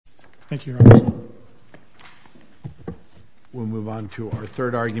Thank you, Your Honor. We'll move on to our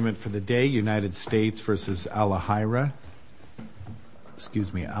third argument for the day, United States versus Allahyari.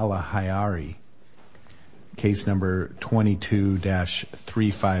 Case number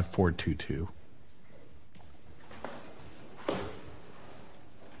 22-35422.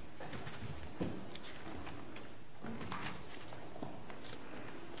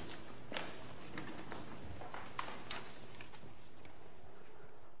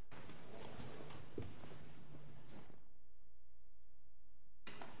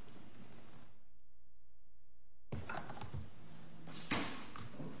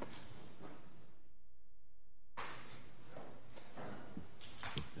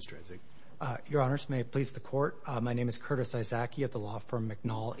 Mr. Isaac. Your Honors, may it please the Court. My name is Curtis Isaki of the law firm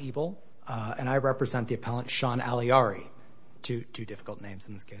McNall-Ebel, and I represent the appellant Shaun Allahyari. Two difficult names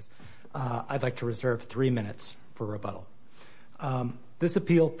in this case. I'd like to reserve 3 minutes for rebuttal. This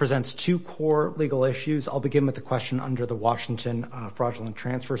appeal presents two core legal issues. I'll begin with the question under the Washington fraudulent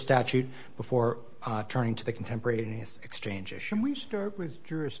transfer statute before turning to the contemporaneous exchange issue. Can we start with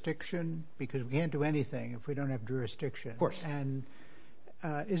jurisdiction? Because we can't do anything if we don't have jurisdiction. Of course. And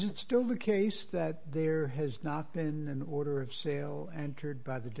is it still the case that there has not been an order of sale entered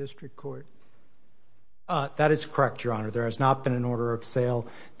by the district court? That is correct, Your Honor. There has not been an order of sale.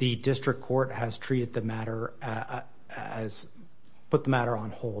 The district court has treated the matter put the matter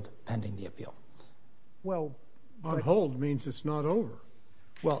on hold pending the appeal. Well, on hold means it's not over.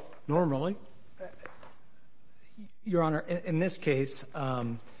 Well, normally. Your Honor, in this case,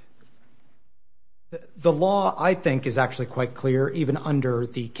 the law, I think, is actually quite clear, even under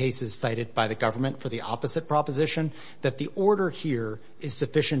the cases cited by the government for the opposite proposition, that the order here is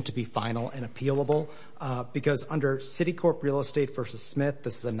sufficient to be final and appealable, because under Citicorp Real Estate v. Smith,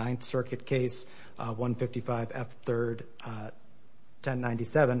 this is a Ninth Circuit case, 155 F. 3rd,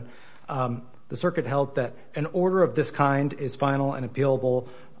 1097, the circuit held that an order of this kind is final and appealable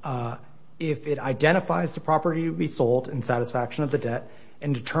if it identifies the property to be sold in satisfaction of the debt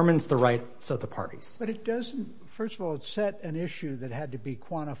and determines the rights of the parties. But it doesn't, first of all, it set an issue that had to be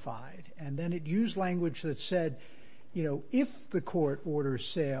quantified, and then it used language that said, you know, if the court orders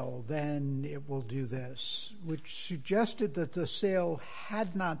sale, then it will do this, which suggested that the sale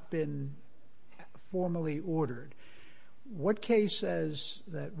had not been formally ordered. What case says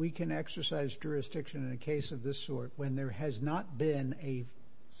that we can exercise jurisdiction in a case of this sort when there has not been a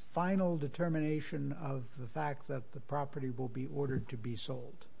final determination of the fact that the property will be ordered to be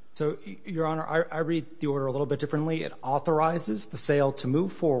sold? So, Your Honor, I read the order a little bit differently. It authorizes the sale to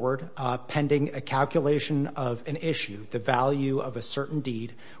move forward pending a calculation of an issue, the value of a certain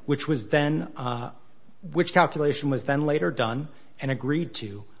deed, which calculation was then later done and agreed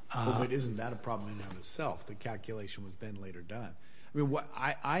to. But isn't that a problem in and of itself? The calculation was then later done. I mean,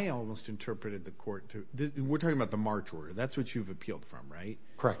 I almost interpreted the court to – we're talking about the March order. That's what you've appealed from, right?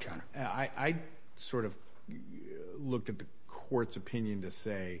 Correct, Your Honor. I sort of looked at the court's opinion to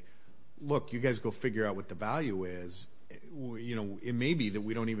say, look, you guys go figure out what the value is. You know, it may be that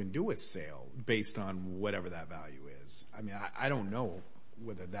we don't even do a sale based on whatever that value is. I mean, I don't know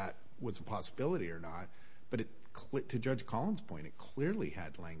whether that was a possibility or not, but to Judge Collins' point, it clearly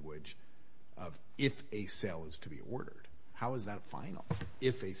had language of if a sale is to be ordered. How is that final,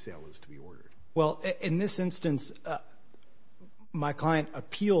 if a sale is to be ordered? Well, in this instance, my client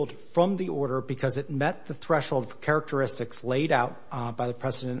appealed from the order because it met the threshold of characteristics laid out by the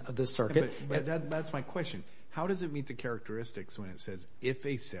precedent of this circuit. But that's my question. How does it meet the characteristics when it says if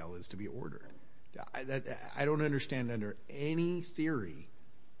a sale is to be ordered? I don't understand under any theory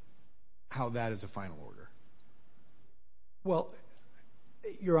how that is a final order. Well,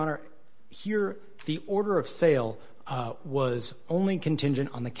 Your Honor, here the order of sale was only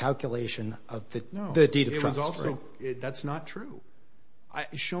contingent on the calculation of the deed of trust. It was also that's not true.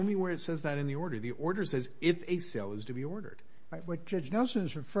 Show me where it says that in the order. The order says if a sale is to be ordered. Right, what Judge Nelson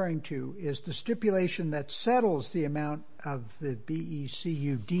is referring to is the stipulation that settles the amount of the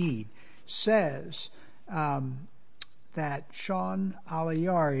BECU deed says that Shaun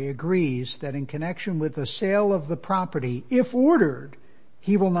Allahyari agrees that in connection with the sale of the property, if ordered,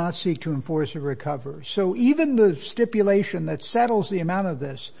 he will not seek to enforce or recover. So even the stipulation that settles the amount of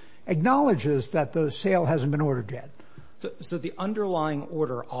this acknowledges that the sale hasn't been ordered yet. So the underlying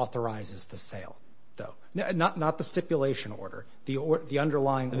order authorizes the sale, though, not the stipulation order. The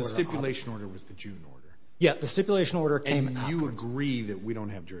underlying order. The stipulation order was the June order. Yeah, the stipulation order came afterwards. And you agree that we don't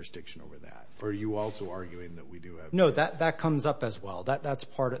have jurisdiction over that, or are you also arguing that we do have? No, that comes up as well. That's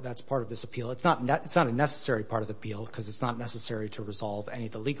part of this appeal. It's not a necessary part of the appeal because it's not necessary to resolve any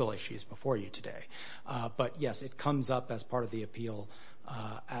of the legal issues before you today. But yes, it comes up as part of the appeal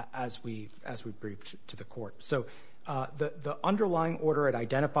as we briefed to the court. So the underlying order, it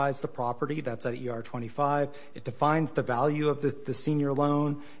identifies the property. That's at ER 25. It defines the value of the senior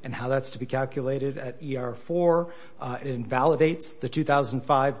loan and how that's to be calculated at ER 4. It invalidates the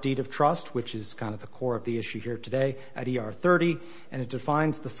 2005 deed of trust, which is kind of the core of the issue here today, at ER 30. And it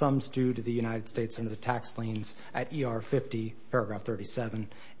defines the sums due to the United States under the tax liens at ER 50, paragraph 37.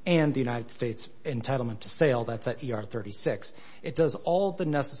 And the United States entitlement to sale, that's at ER 36. It does all the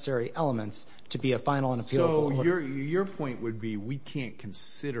necessary elements to be a final and appealable order. So your point would be we can't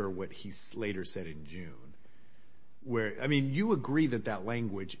consider what he later said in June. I mean, you agree that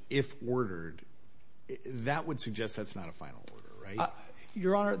language, if ordered, that would suggest that's not a final order, right?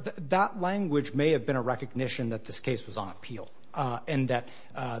 Your Honor, that language may have been a recognition that this case was on appeal and that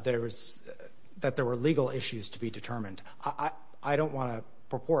there were legal issues to be determined. I don't want to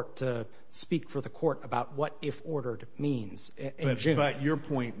purport to speak for the court about what if ordered means in June. But your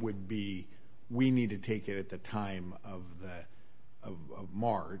point would be we need to take it at the time of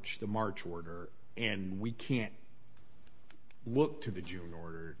March, the March order, and we can't look to the June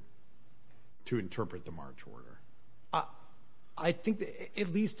order to interpret the March order. I think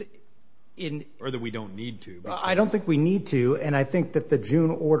at least in... Or that we don't need to. I don't think we need to, and I think that the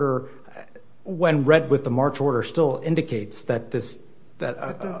June order, when read with the March order, still indicates that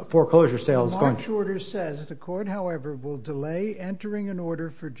foreclosure sale is going to... The March order says the court, however, will delay entering an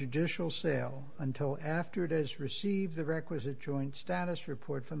order for judicial sale until after it has received the requisite joint status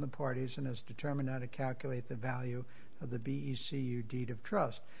report from the parties and has determined how to calculate the value of the BECU deed of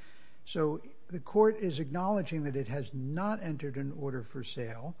trust. So the court is acknowledging that it has not entered an order for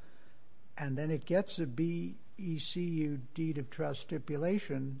sale, and then it gets a BECU deed of trust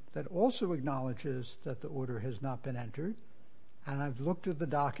stipulation that also acknowledges that the order has not been entered. And I've looked at the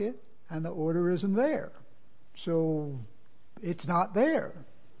docket, and the order isn't there. So it's not there.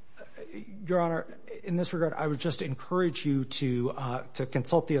 Your Honor, in this regard, I would just encourage you to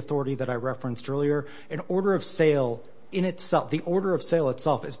consult the authority that I referenced earlier. An order of sale in itself, the order of sale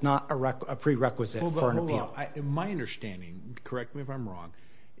itself is not a prerequisite for an appeal. My understanding, correct me if I'm wrong,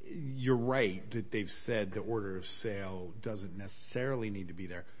 you're right that they've said the order of sale doesn't necessarily need to be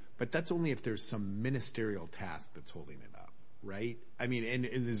there, but that's only if there's some ministerial task that's holding it up, right? I mean, and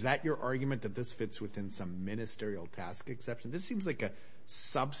is that your argument that this fits within some ministerial task exception? This seems like a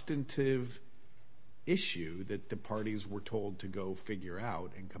substantive issue that the parties were told to go figure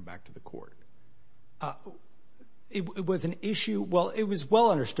out and come back to the court. It was an issue. Well, it was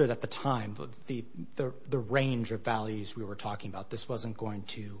well understood at the time, the range of values we were talking about. This wasn't going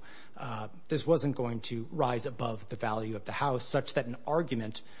to rise above the value of the house, such that an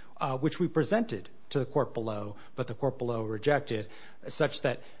argument, which we presented to the court below, but the court below rejected, such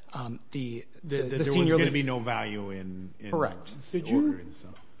that the there was senior going to be no value in correct.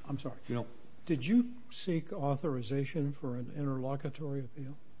 I'm sorry. Did you seek authorization for an interlocutory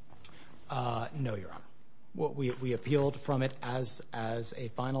appeal? No, Your Honor. We appealed from it as a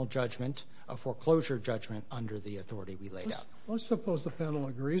final judgment, a foreclosure judgment under the authority we laid out. Let's suppose the panel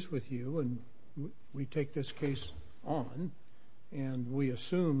agrees with you and we take this case on and we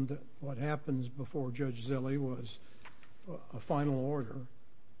assume that what happens before Judge Zille was a final order.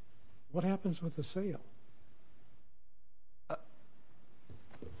 What happens with the sale?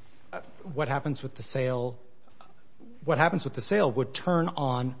 What happens with the sale? What happens with the sale would turn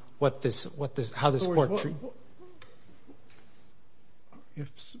on how this court treats. If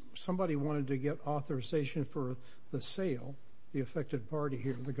somebody wanted to get authorization for the sale, the affected party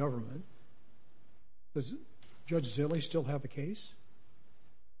here, the government, does Judge Zille still have a case?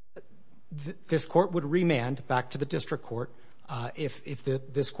 This court would remand back to the district court if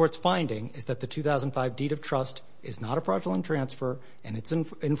this court's finding is that the 2005 deed of trust is not a fraudulent transfer and it's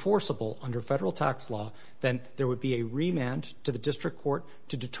enforceable under federal tax law, then there would be a remand to the district court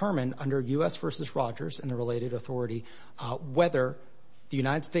to determine under U.S. versus Rogers and the related authority whether the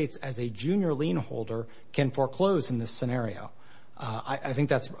United States as a junior lien holder can foreclose in this scenario. I think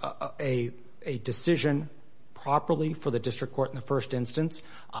that's a decision properly for the district court in the first instance.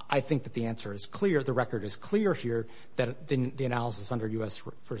 I think that the answer is clear. The record is clear here that the analysis under U.S.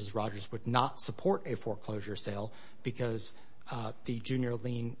 versus Rogers would not support a foreclosure sale because the junior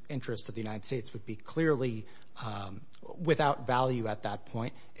lien interest of the United States would be clearly without value at that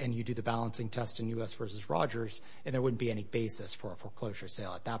point, and you do the balancing test in U.S. versus Rogers, and there wouldn't be any basis for a foreclosure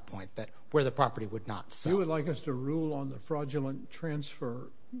sale at that point where the property would not sell. You would like us to rule on the fraudulent transfer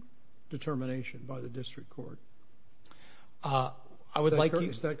determination by the district court?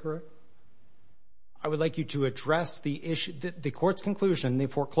 Is that correct? I would like you to address the issue, the court's conclusion, the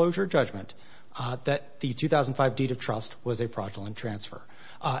foreclosure judgment that the 2005 deed of trust was a fraudulent transfer.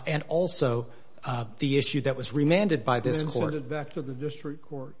 And also the issue that was remanded by this court. And send it back to the district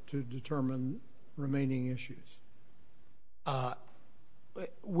court to determine remaining issues.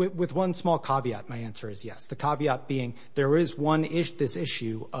 With one small caveat, my answer is yes. The caveat being there is this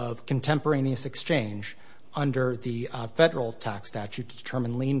issue of contemporaneous exchange under the federal tax statute to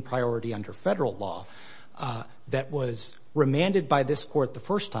determine lien priority under federal law that was remanded by this court the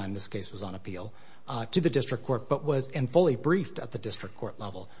first time this case was on appeal to the district court, and fully briefed at the district court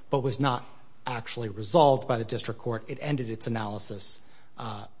level, but was not actually resolved by the district court. It ended its analysis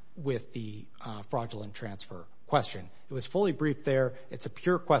with the fraudulent transfer question. It was fully briefed there. It's a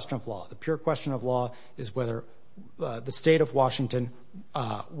pure question of law. The pure question of law is whether the state of Washington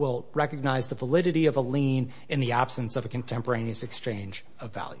will recognize the validity of a lien in the absence of a contemporaneous exchange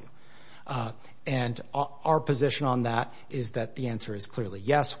of value. And our position on that is that the answer is clearly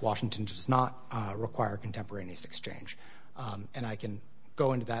yes. Washington does not require contemporaneous exchange. And I can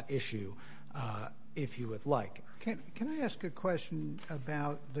go into that issue if you would like. Can I ask a question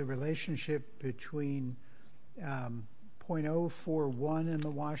about the relationship between .041 in the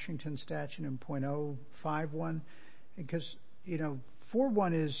Washington statute and .051? Because,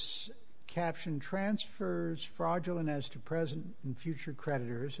 41 is captioned transfers fraudulent as to present and future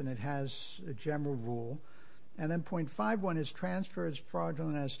creditors, and it has a general rule. And then .51 is transfers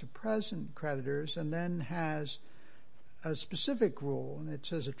fraudulent as to present creditors, and then has a specific rule, and it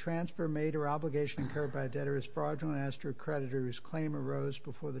says a transfer made or obligation incurred by a debtor is fraudulent as to a creditor whose claim arose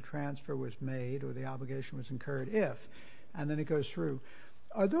before the transfer was made or the obligation was incurred if, and then it goes through.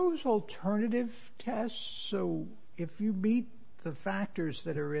 Are those alternative tests? So if you meet the factors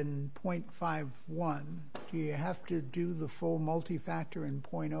that are in .51, do you have to do the full multi-factor in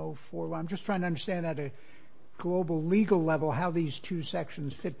 .041? I'm just trying to understand at a global legal level how these two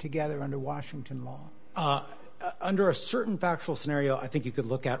sections fit together under Washington law. Under a certain factual scenario, I think you could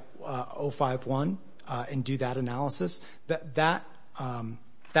look at 051 and do that analysis. That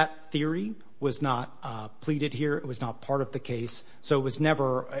theory was not pleaded here. It was not part of the case. So it was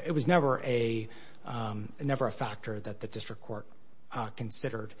never a factor that the district court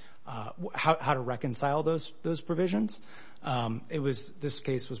considered how to reconcile those provisions. This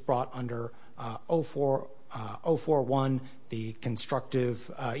case was brought under 041, the constructive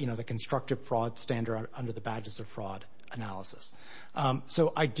fraud standard under the badges of fraud analysis.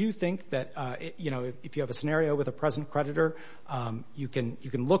 So I do think that if you have a scenario with a present creditor, you can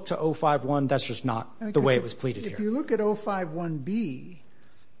look to 051. That's just not the way it was pleaded here. If you look at 051B,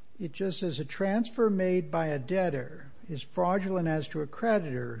 it just says a transfer made by a debtor is fraudulent as to a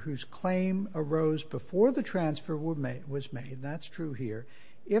creditor whose claim arose before the transfer was made. That's true here.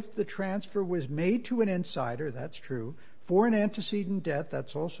 If the transfer was made to an insider, that's true. For an antecedent debt,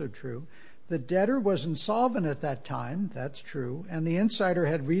 that's also true. The debtor was insolvent at that time, that's true. And the insider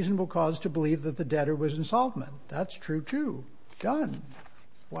had reasonable cause to believe that the debtor was insolvent. That's true too. Done.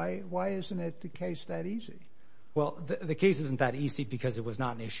 Why isn't it the case that easy? Well, the case isn't that easy because it was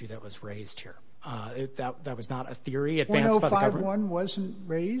not an issue that was raised here. That was not a theory advanced by the government. 051 wasn't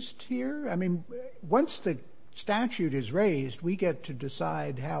raised here? I mean, once the statute is raised, we get to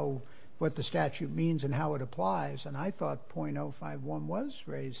decide what the statute means and how it applies. And I thought .051 was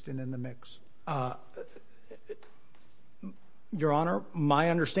raised and in the mix. Your Honor, my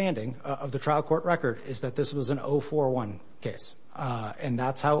understanding of the trial court record is that this was an 041 case. And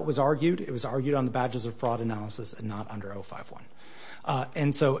that's how it was argued. It was argued on the badges of fraud analysis and not under 051.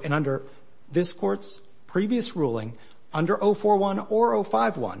 And under this court's previous ruling, under 041 or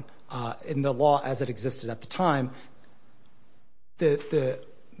 051, in the law as it existed at the time,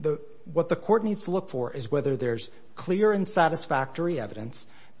 what the court needs to look for is whether there's clear and satisfactory evidence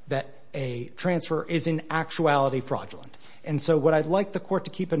that a transfer is in actuality fraudulent. And so what I'd like the court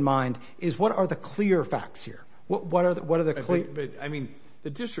to keep in mind is what are the clear facts here? What are the clear? But I mean, the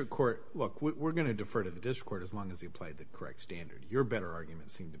district court, look, we're going to defer to the district court as long as he applied the correct standard. Your better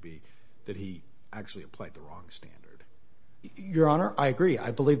argument seemed to be that he actually applied the wrong standard. Your Honor, I agree.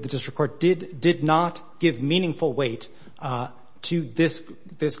 I believe the district court did not give meaningful weight to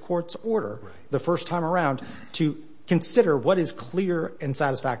this court's order the first time around to consider what is clear and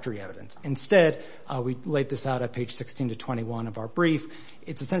satisfactory evidence. Instead, we laid this out at page 16 to 21 of our brief.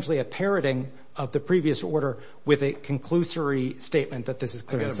 It's essentially a parroting of the previous order with a conclusory statement that this is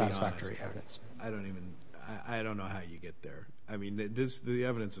clear and satisfactory evidence. I don't know how you get there. I mean, the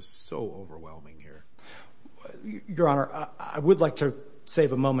evidence is so overwhelming here. Your Honor, I would like to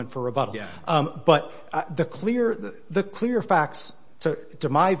save a moment for rebuttal. Yeah. But the clear facts, to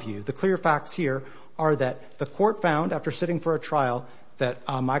my view, the clear facts here are that the court found, after sitting for a trial, that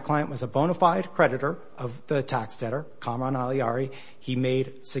my client was a bona fide creditor of the tax debtor, Shaun Allahyari. He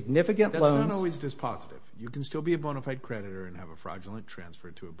made significant loans. That's not always dispositive. You can still be a bona fide creditor and have a fraudulent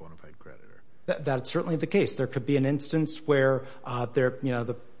transfer to a bona fide creditor. That's certainly the case. There could be an instance where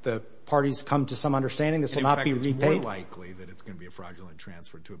the parties come to some understanding this will not be repaid. In fact, it's more likely that it's going to be a fraudulent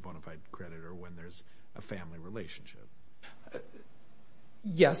transfer to a bona fide creditor when there's a family relationship.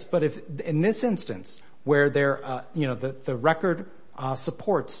 Yes, but if in this instance where the record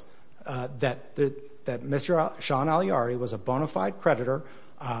supports that Mr. Shaun Allahyari was a bona fide creditor,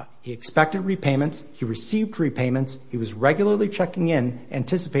 he expected repayments, he received repayments, he was regularly checking in,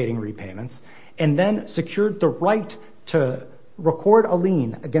 anticipating repayments, and then secured the right to record a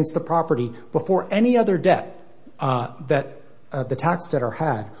lien against the property before any other debt that the tax debtor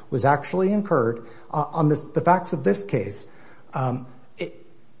had was actually incurred. On the facts of this case,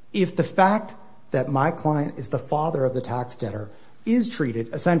 if the fact that my client is the father of the tax debtor is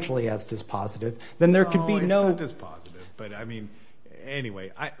treated essentially as dispositive, then there could be no... It's not dispositive, but I mean,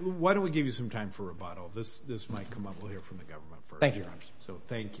 anyway, why don't we give you some time for rebuttal? This might come up. We'll hear from the government first. Thank you, Your Honor. So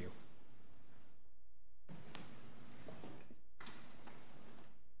thank you.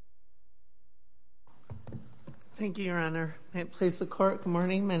 Thank you, Your Honor. May it please the Court. Good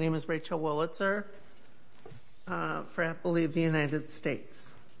morning. My name is Rachel Wolitzer for, I believe, the United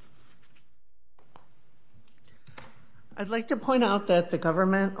States. I'd like to point out that the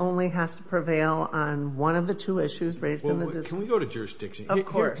government only has to prevail on one of the two issues raised in the district. Can we go to jurisdiction? Of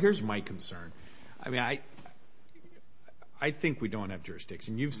course. Here's my concern. I mean, I think we don't have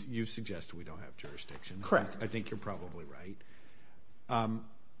jurisdiction. You've suggested we don't have jurisdiction. Correct. I think you're probably right.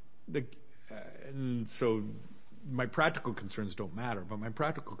 So my practical concerns don't matter, but my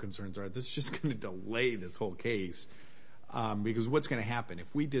practical concerns are this is just going to delay this whole case because what's going to happen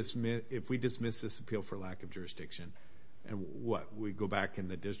if we dismiss this appeal for lack of jurisdiction, and what we go back in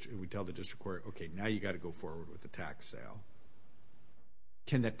the district, we tell the district court, okay, now you got to go forward with the tax sale.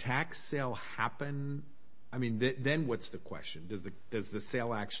 Can the tax sale happen? I mean, then what's the question? Does the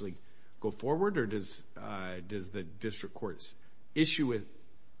sale actually go forward, or does the district courts issue a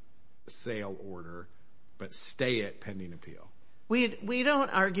sale order but stay it pending appeal? We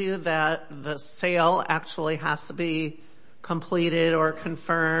don't argue that the sale actually has to be completed or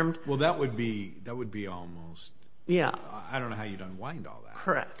confirmed. Well, that would be almost. Yeah. I don't know how you'd unwind all that.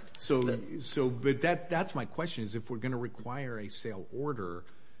 Correct. But that's my question: is if we're going to require a sale order,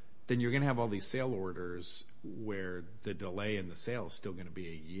 then you're going to have all these sale orders where the delay in the sale is still going to be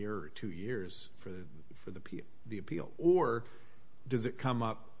a year or 2 years for the appeal, or does it come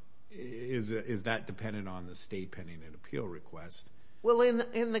up? Is that dependent on the state pending an appeal request? Well,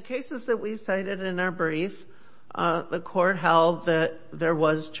 in the cases that we cited in our brief, the court held that there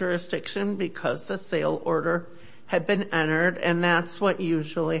was jurisdiction because the sale order had been entered, and that's what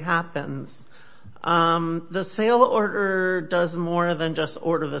usually happens. The sale order does more than just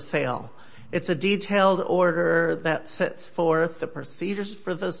order the sale. It's a detailed order that sets forth the procedures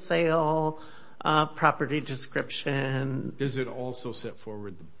for the sale, property description. Does it also set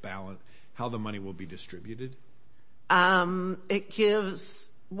forward the balance, how the money will be distributed? It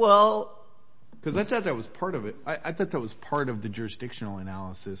gives, well... Because I thought that was part of it. I thought that was part of the jurisdictional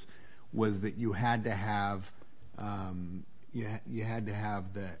analysis, was that you had to have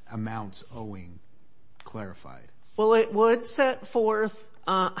the amounts owing clarified. Well, it would set forth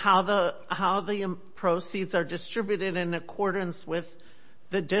how the proceeds are distributed in accordance with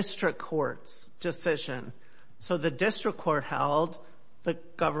the district court's decision. So the district court held the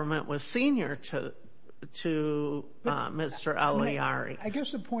government was senior to Mr. Allahyari. I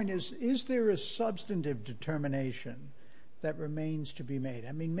guess the point is there a substantive determination that remains to be made?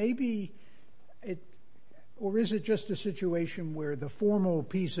 I mean, maybe or is it just a situation where the formal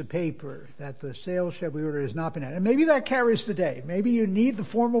piece of paper that the sale shall be ordered has not been entered? And maybe that carries the day. Maybe you need the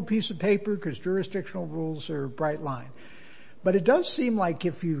formal piece of paper because jurisdictional rules are a bright line. But it does seem like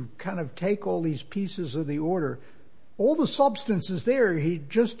if you kind of take all these pieces of the order, all the substance is there. He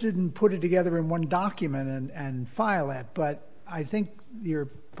just didn't put it together in one document and file it. But I think your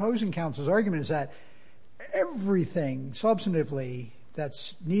opposing counsel's argument is that everything substantively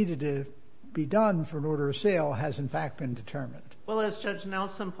that's needed to be done for an order of sale has in fact been determined. Well, as Judge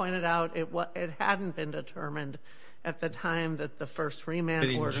Nelson pointed out, it hadn't been determined at the time that the first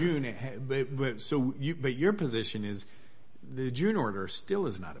remand order. But in June, but your position is the June order still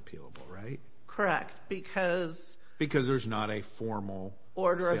is not appealable, right? Correct, because there's not a formal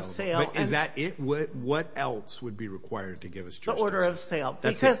order of sale. But is that it? What else would be required to give us jurisdiction? The order of sale.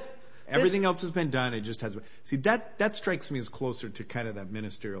 That's it. Everything else has been done. It just hasn't. See, that strikes me as closer to kind of that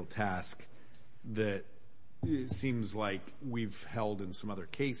ministerial task that it seems like we've held in some other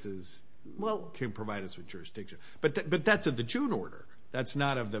cases can provide us with jurisdiction. But that's of the June order. That's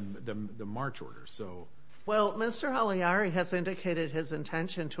not of the March order. So, well, Mr. Allahyari has indicated his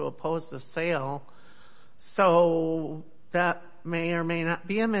intention to oppose the sale, so that may or may not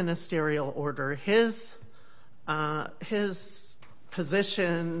be a ministerial order. His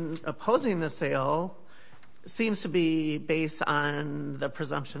position opposing the sale seems to be based on the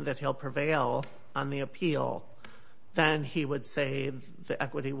presumption that he'll prevail on the appeal. Then he would say the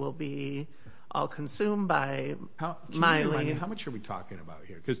equity will be all consumed by my lien. How much are we talking about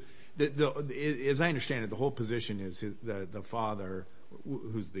here? Because as I understand it, the whole position is the father,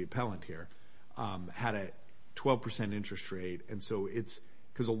 who's the appellant here, had a 12% interest rate, and so it's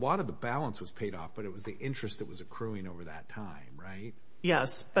because a lot of the balance was paid off, but it was the interest that was accruing over that time, right?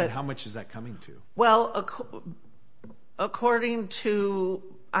 Yes, but and how much is that coming to? Well, according to,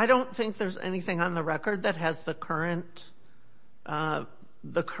 I don't think there's anything on the record that has the current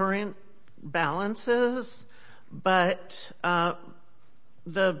balances, but the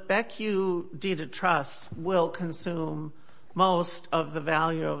Becue deed of trust will consume most of the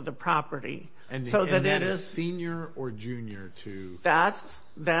value of the property. And so that it is senior or junior to?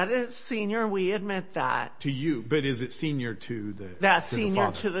 That is senior. We admit that. To you, but is it senior to the? That's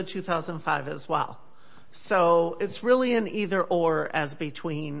senior to the 2005 as well. So it's really an either or as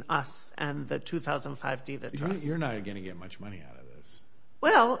between us and the 2005 deed of trust. You're not going to get much money out of this.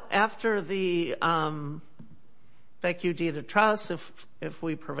 Well, after the Becue deed of trust, if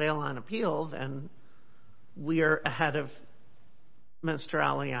we prevail on appeal, then we are ahead of Mr.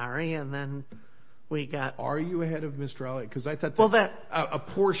 Allahyari, and then we got. Are you ahead of Mr. Allahyari? Because I thought that a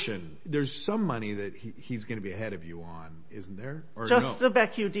portion. There's some money that he's going to be ahead of you on, isn't there? Or just the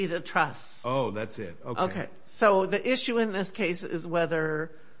Becue deed of trust. Oh, that's it. Okay. So the issue in this case is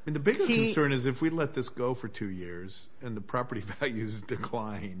whether. And the bigger concern is if we let this go for 2 years and the property values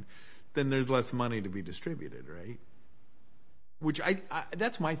decline, then there's less money to be distributed, right? Which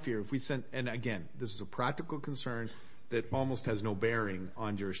that's my fear. If we send, and again, this is a practical concern that almost has no bearing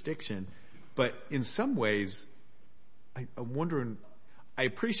on jurisdiction, but in some ways, I'm wondering. I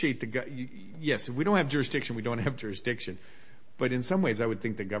appreciate yes, if we don't have jurisdiction, we don't have jurisdiction. But in some ways, I would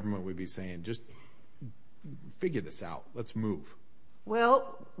think the government would be saying, just figure this out. Let's move.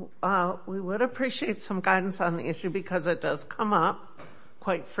 Well, we would appreciate some guidance on the issue because it does come up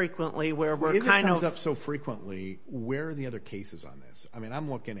quite frequently where we're if it comes up so frequently, where are the other cases on this? I mean,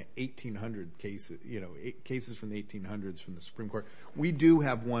 I'm looking at 1800 cases, cases from the 1800s from the Supreme Court. We do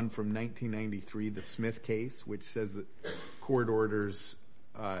have one from 1993, the Smith case, which says that court orders,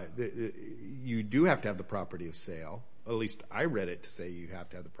 you do have to have the property of sale. At least I read it to say you have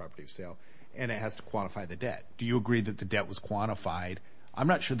to have the property of sale, and it has to quantify the debt. Do you agree that the debt was quantified? I'm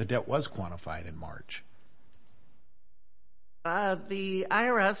not sure the debt was quantified in March. The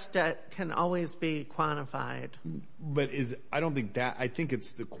IRS debt can always be quantified. But I don't think that, I think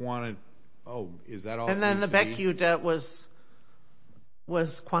it's the is that all? And then the Becue debt was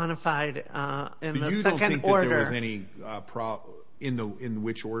quantified in the second order. You don't think that there was any in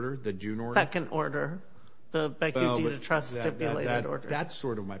which order? The June order? Second order. The Becue deed of trust stipulated order. That's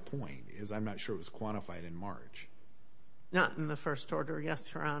sort of my point, is I'm not sure it was quantified in March. Not in the first order,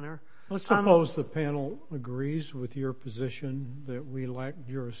 yes, Your Honor. Let's suppose the panel agrees with your position that we lack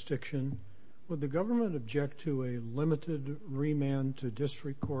jurisdiction. Would the government object to a limited remand to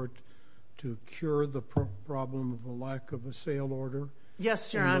district court to cure the problem of a lack of a sale order?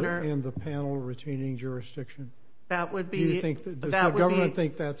 Yes, Your Honor. And the panel retaining jurisdiction? That would be. Do you think does the government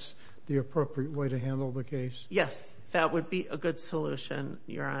think that's the appropriate way to handle the case? Yes, that would be a good solution,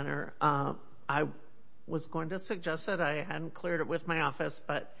 Your Honor. I was going to suggest that I hadn't cleared it with my office,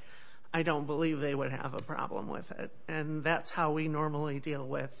 but I don't believe they would have a problem with it. And that's how we normally deal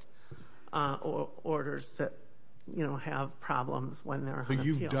with orders that, have problems when they're on appeal. So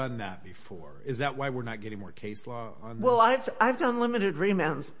you've done that before. Is that why we're not getting more case law on this? Well, I've done limited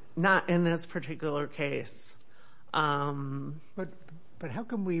remands, not in this particular case. But how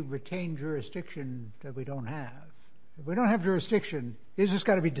can we retain jurisdiction that we don't have? If we don't have jurisdiction, it's just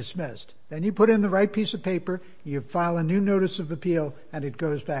got to be dismissed. Then you put in the right piece of paper, you file a new notice of appeal, and it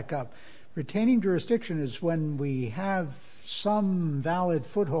goes back up. Retaining jurisdiction is when we have some valid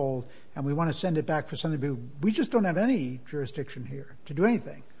foothold and we want to send it back for something to be. We just don't have any jurisdiction here to do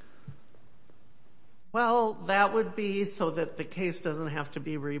anything. Well, that would be so that the case doesn't have to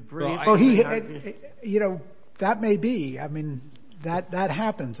be rebriefed. Well, that may be. I mean, that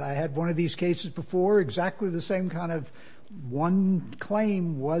happens. I had one of these cases before, exactly the same kind of one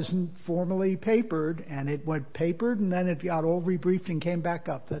claim wasn't formally papered, and it went papered, and then it got all rebriefed and came back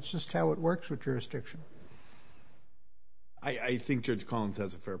up. That's just how it works with jurisdiction. I think Judge Collins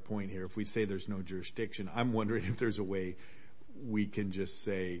has a fair point here. If we say there's no jurisdiction, I'm wondering if there's a way we can just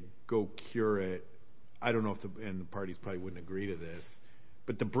say, go cure it. I don't know if and the parties probably wouldn't agree to this,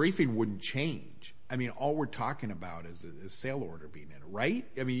 but the briefing wouldn't change. I mean, all we're talking about is a sale order being in it, right?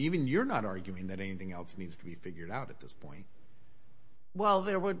 I mean, even you're not arguing that anything else needs to be figured out at this point. Well,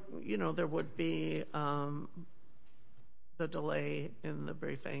 there would be the delay in the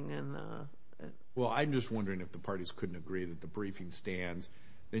briefing and Well, I'm just wondering if the parties couldn't agree that the briefing stands,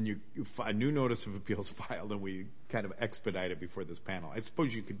 then a new notice of appeals filed, and we kind of expedite it before this panel. I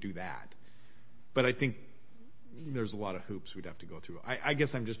suppose you could do that, but I think there's a lot of hoops we'd have to go through. I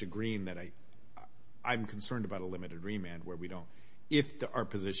guess I'm just agreeing that I'm concerned about a limited remand where we don't. If our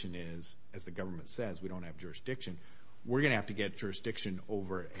position is, as the government says, we don't have jurisdiction, we're going to have to get jurisdiction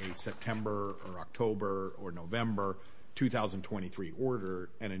over a September or October or November 2023 order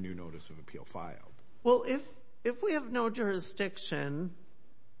and a new notice of appeal filed. Well, if we have no jurisdiction,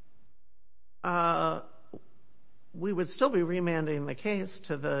 we would still be remanding the case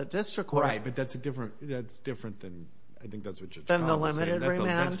to the district court. Right, but that's different than, I think that's what Judge Than the Collins is saying. limited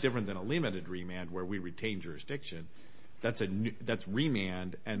remand? That's different than a limited remand where we retain jurisdiction. That's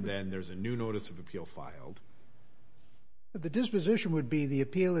remand, and then there's a new notice of appeal filed. The disposition would be the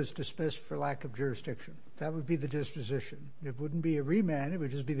appeal is dismissed for lack of jurisdiction. That would be the disposition. It wouldn't be a remand. It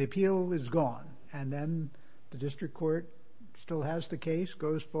would just be the appeal is gone. And then the district court still has the case,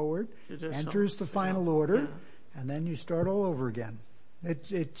 goes forward, enters the final order, and then you start all over again.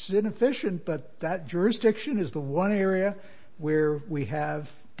 It's inefficient, but that jurisdiction is the one area where we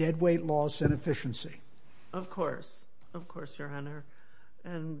have deadweight loss and efficiency. Of course, Your Honor.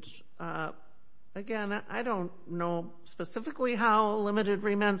 And again, I don't know specifically how limited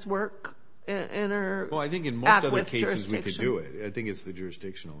remands work Well, I think in most other cases we could do it. I think it's the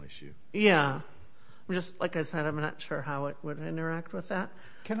jurisdictional issue. Yeah. Just like I said, I'm not sure how it would interact with that.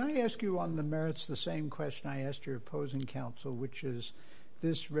 Can I ask you on the merits the same question I asked your opposing counsel, which is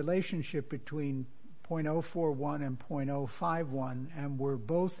this relationship between .041 and .051, and were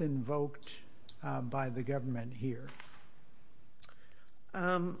both invoked by the government here?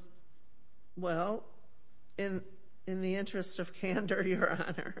 Well, in the interest of candor, Your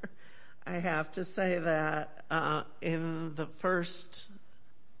Honor, I have to say that in the first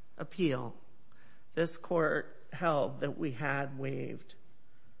appeal, this court held that we had waived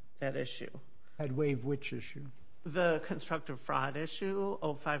that issue. Had waived which issue? The constructive fraud issue,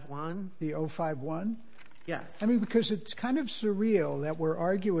 051. The 051? Yes. I mean, because it's kind of surreal that we're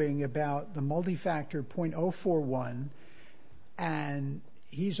arguing about the multi-factor .041, and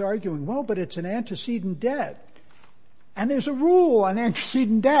he's arguing, well, but it's an antecedent debt. And there's a rule on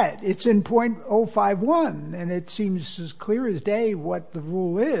antecedent debt. It's in .051, and it seems as clear as day what the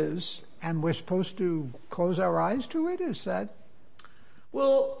rule is, and we're supposed to close our eyes to it? Is that?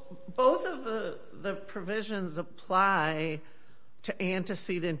 Well, both of the provisions apply to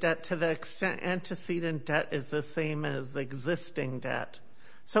antecedent debt to the extent antecedent debt is the same as existing debt.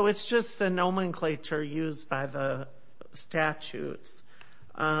 So it's just the nomenclature used by the statutes.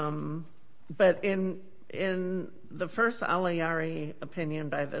 But in the first Allahyari opinion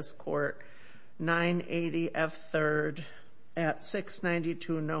by this court, 980 F. 3rd at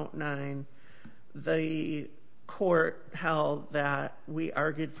 692 note 9, the court held that we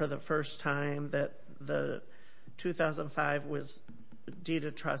argued for the first time that the 2005 deed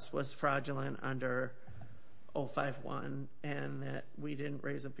of trust was fraudulent under 051, and that we didn't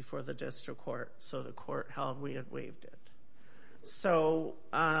raise it before the district court, so the court held we had waived it. So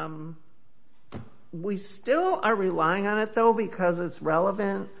we still are relying on it, though, because it's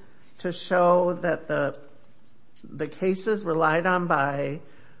relevant to show that the cases relied on by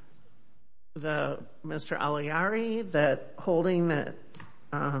Mr. Allahyari, that holding that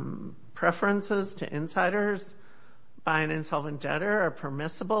preferences to insiders by an insolvent debtor are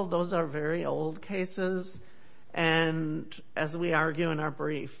permissible. Those are very old cases, and as we argue in our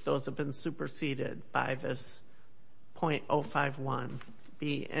brief, those have been superseded by this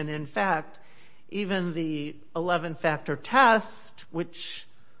 .051B. And in fact, even the 11-factor test, which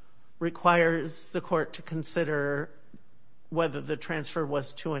requires the court to consider whether the transfer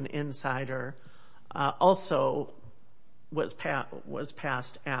was to an insider, also was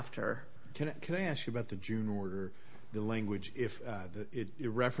passed after. Can I ask you about the June order, the language, if it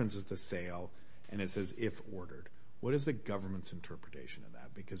references the sale and it says if ordered. What is the government's interpretation of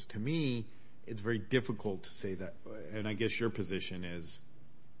that? Because to me, it's very difficult to say that, and I guess your position is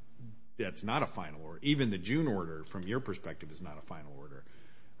that's not a final order. Even the June order, from your perspective, is not a final order.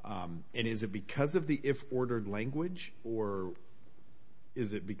 And is it because of the if ordered language, or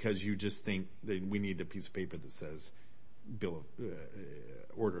is it because you just think that we need a piece of paper that says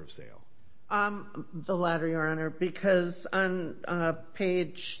order of sale? The latter, Your Honor, because on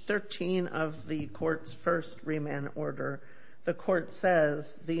page 13 of the court's first remand order, the court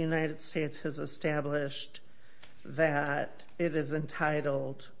says the United States has established that it is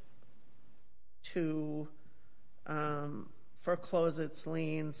entitled to foreclose its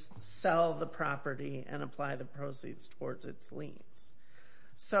liens, sell the property, and apply the proceeds towards its liens.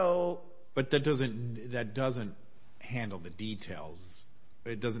 But that doesn't handle the details.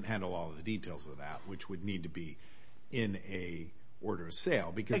 It doesn't handle all of the details of that, which would need to be in a order of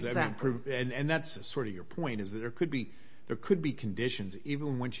sale. Because exactly. And that's sort of your point, is that there could be conditions,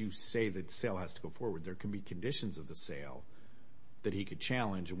 even once you say that the sale has to go forward, there can be conditions of the sale that he could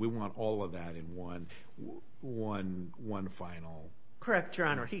challenge, and we want all of that in one final. Correct, Your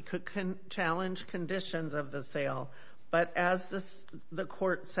Honor. He could challenge conditions of the sale, but as the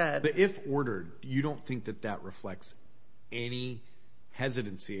court said... But if ordered, you don't think that reflects any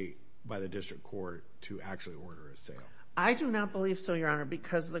hesitancy by the district court to actually order a sale? I do not believe so, Your Honor,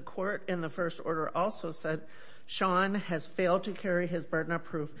 because the court in the first order also said Shaun has failed to carry his burden of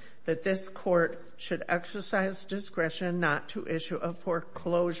proof that this court should exercise discretion not to issue a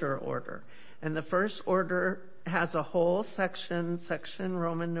foreclosure order. And the first order has a whole section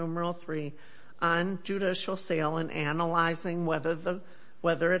Roman numeral 3, on judicial sale and analyzing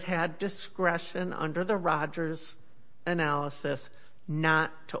whether it had discretion under the Rogers analysis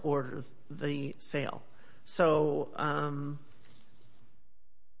not to order the sale. So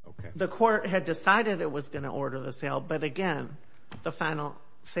the court had decided it was going to order the sale, but again, the final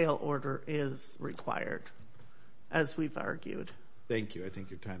sale order is required, as we've argued. Thank you. I think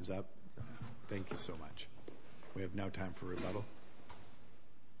your time's up. Thank you so much. We have now time for rebuttal.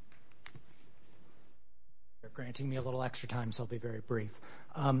 You're granting me a little extra time, so I'll be very brief.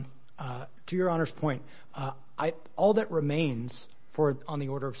 To Your Honor's point, all that remains on the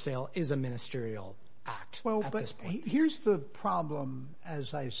order of sale is a ministerial act at this point. Here's the problem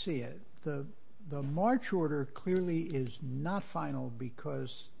as I see it. The March order clearly is not final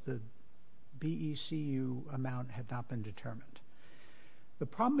because the BECU amount had not been determined. The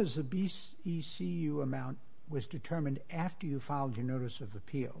problem is the BECU amount was determined after you filed your notice of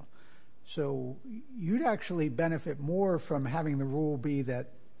appeal. So you'd actually benefit more from having the rule be that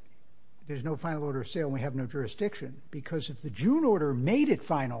there's no final order of sale and we have no jurisdiction, because if the June order made it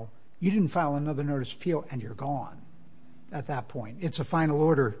final, you didn't file another notice of appeal and you're gone at that point. It's a final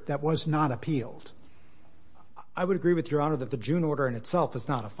order that was not appealed. I would agree with Your Honor that the June order in itself is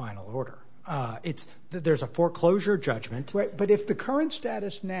not a final order. There's a foreclosure judgment. Right, but if the current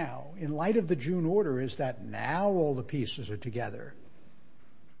status now, in light of the June order, is that now all the pieces are together,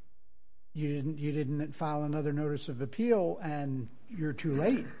 you didn't file another notice of appeal and you're too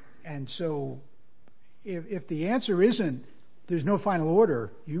late. And so if the answer isn't there's no final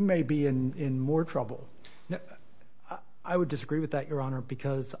order, you may be in more trouble. I would disagree with that, Your Honor,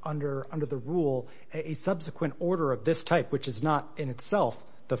 because under the rule, a subsequent order of this type, which is not in itself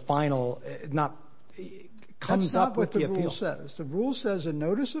the final, comes up with the appeal. That's not what the rule says. The rule says a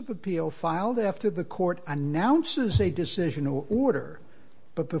notice of appeal filed after the court announces a decision or order,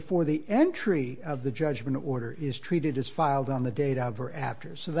 but before the entry of the judgment order is treated as filed on the date of or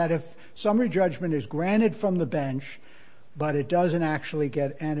after. So that if summary judgment is granted from the bench, but it doesn't actually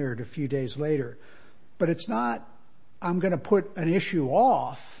get entered a few days later. But it's not, I'm going to put an issue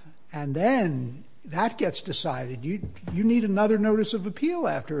off and then that gets decided. You need another notice of appeal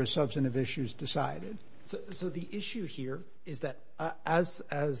after a substantive issue is decided. So the issue here is that,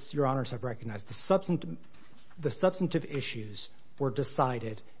 as Your Honors have recognized, the substantive issues were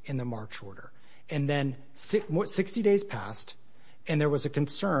decided in the March order. And then 60 days passed, and there was a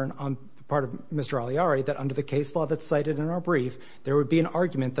concern on the part of Mr. Allahyari that under the case law that's cited in our brief, there would be an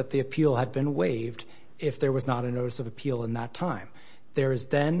argument that the appeal had been waived if there was not a notice of appeal in that time. There is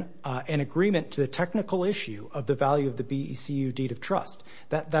then an agreement to the technical issue of the value of the BECU deed of trust.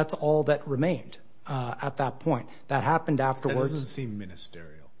 That's all that remained at that point. That happened afterwards. That doesn't seem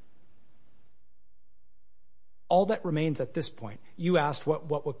ministerial. All that remains at this point, you asked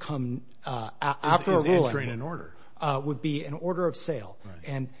what would come after a ruling. Is entering an order. Would be an order of sale. Right.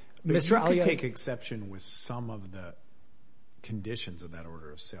 And but Mr. you Allahyari could take exception with some of the conditions of that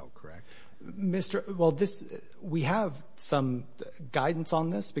order of sale, correct? We have some guidance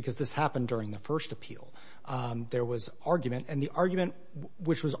on this because this happened during the first appeal. There was argument, and the argument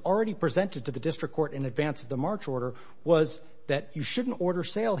which was already presented to the district court in advance of the March order was that you shouldn't order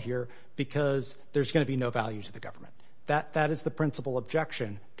sale here because there's going to be no value to the government. That is the principal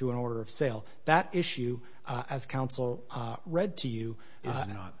objection to an order of sale. That issue, as counsel read to you, is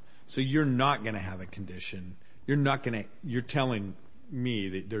not. So you're not going to have a condition. You're telling me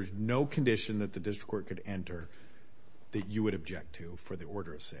that there's no condition that the district court could enter that you would object to for the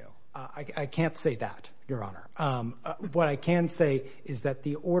order of sale? I can't say that, Your Honor. What I can say is that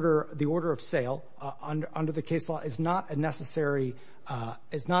the order of sale under the case law is not a necessary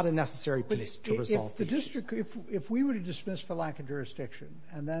piece to resolve the district. If we were to dismiss for lack of jurisdiction,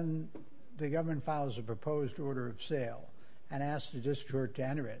 and then the government files a proposed order of sale and asks the district court to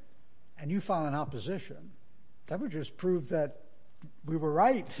enter it, and you file an opposition, that would just prove that we were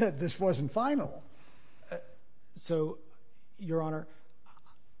right, that this wasn't final. So, Your Honor,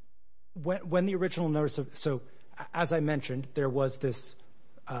 when the original notice of, so as I mentioned, there was this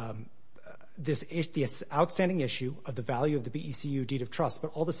outstanding issue of the value of the BECU deed of trust,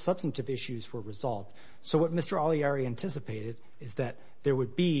 but all the substantive issues were resolved. So what Mr. Allahyari anticipated is that there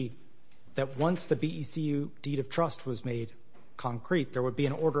would be, that once the BECU deed of trust was made concrete, there would be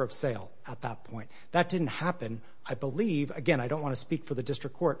an order of sale at that point. That didn't happen, I believe. Again, I don't want to speak for the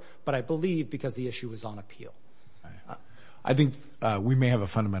district court, but I believe because the issue was on appeal. I think we may have a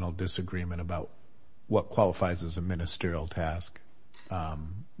fundamental disagreement about what qualifies as a ministerial task,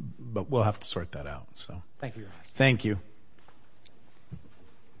 but we'll have to sort that out. So, thank you, Your Honor. Thank you.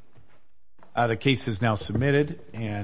 The case is now submitted, and